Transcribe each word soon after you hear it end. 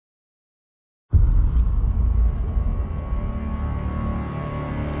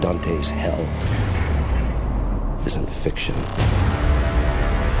Dante's hell isn't fiction.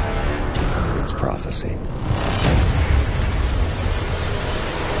 It's prophecy.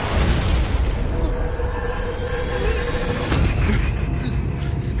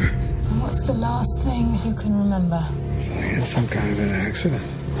 What's the last thing you can remember? I had some kind of an accident.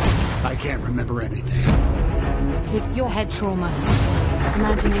 I can't remember anything. It's your head trauma.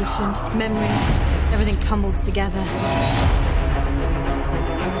 Imagination, memory, everything tumbles together.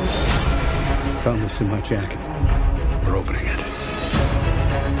 Found this in my jacket. We're opening it.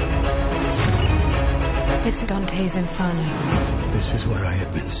 It's Dante's Inferno. This is what I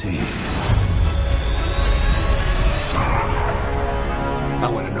have been seeing. I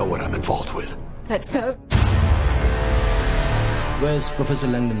want to know what I'm involved with. Let's go. Where's Professor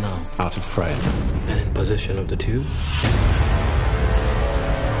Langdon now? Out of frame. And in possession of the tube?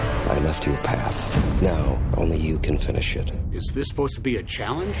 I left you a path. Now, only you can finish it. Is this supposed to be a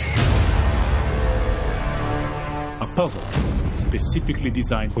challenge? A puzzle specifically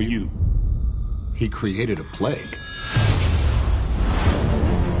designed for you. He created a plague.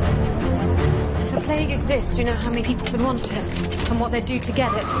 If a plague exists, do you know how many people would want it? And what they'd do to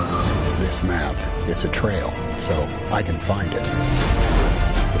get it? This map, it's a trail, so I can find it.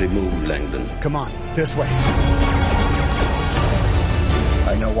 Remove Langdon. Come on, this way.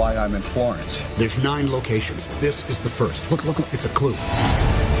 I know why I'm in Florence. There's 9 locations. This is the first. Look, look, look. It's a clue.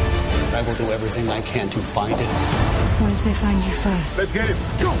 I will do everything I can to find it. What if they find you first? Let's get him.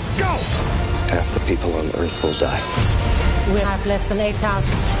 Go, go! Half the people on Earth will die. We have less than 8 hours.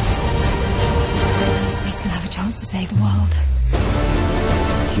 We still have a chance to save the world.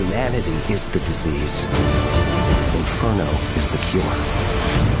 Humanity is the disease. Inferno is the cure.